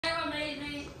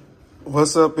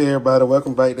What's up, everybody?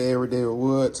 Welcome back to Everyday with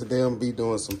Wood. Today I'm gonna be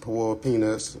doing some boiled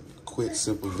peanuts. Quick,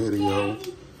 simple video.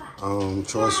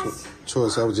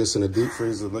 Choice. I was just in the deep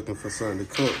freezer looking for something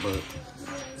to cook, but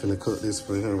I'm gonna cook this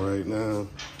for him right now.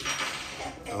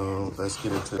 Let's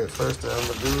get into it. First thing I'm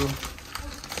gonna do.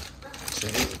 See,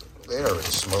 they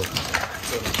already smoked.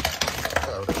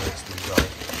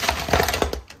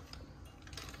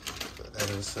 Put that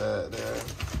inside there.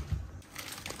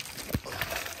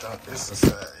 Dump this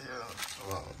inside here.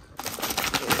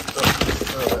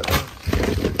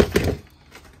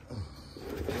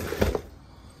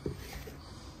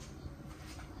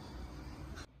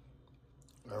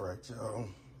 All right, y'all.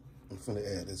 I'm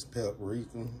finna add this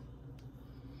paprika.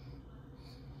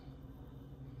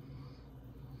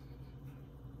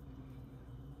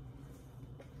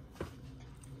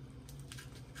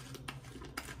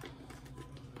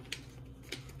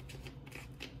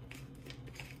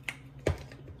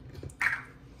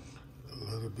 A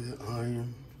little bit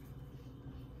onion.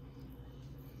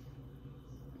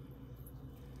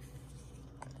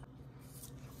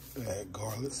 Add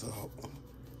garlic salt.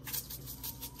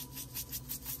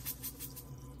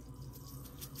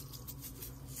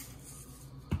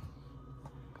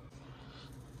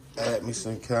 Add me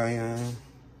some cayenne.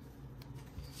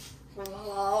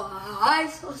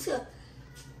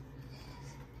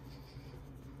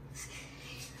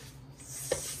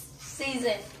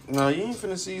 Season. No, you ain't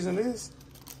finna season this.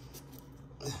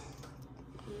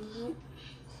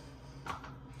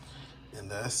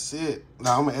 And that's it.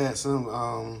 Now I'm gonna add some,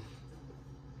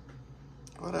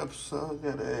 what else I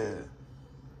gotta add?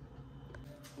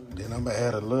 Then I'm gonna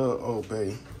add a little Old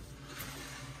Bay.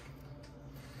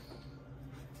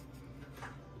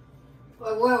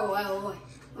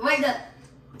 Wait up.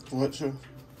 What you?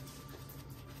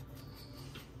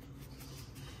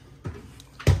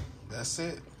 That's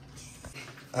it.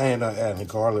 I ain't not adding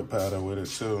garlic powder with it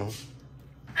too.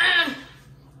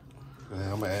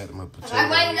 Then I'm gonna add my potatoes.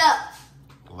 Wait up.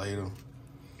 Later.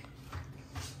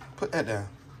 Put that down.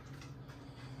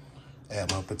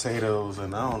 Add my potatoes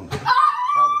and I don't know.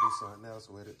 Probably do something else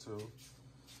with it too.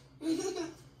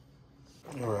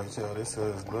 All right, y'all, this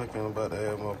is looking. I'm about to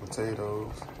add my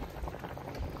potatoes.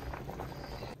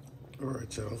 All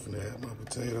right, y'all, I'm finna add my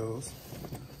potatoes.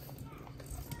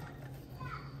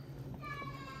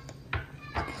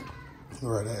 All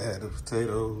right, I add the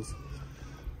potatoes.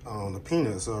 The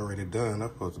peanuts already done. I'm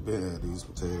supposed to be add these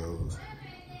potatoes.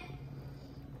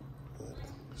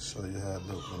 Show you how it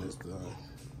looks when it's done.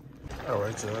 All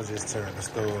right, y'all, I just turned the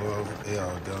stove over. They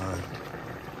all done.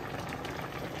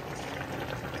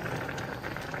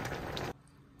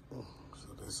 So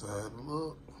this how it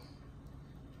look.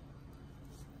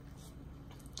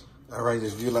 All right,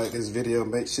 if you like this video,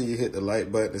 make sure you hit the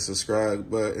like button, the subscribe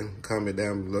button, comment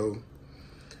down below.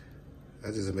 I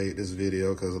just made this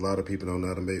video because a lot of people don't know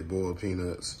how to make boiled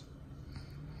peanuts.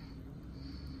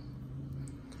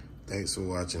 Thanks for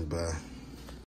watching. Bye.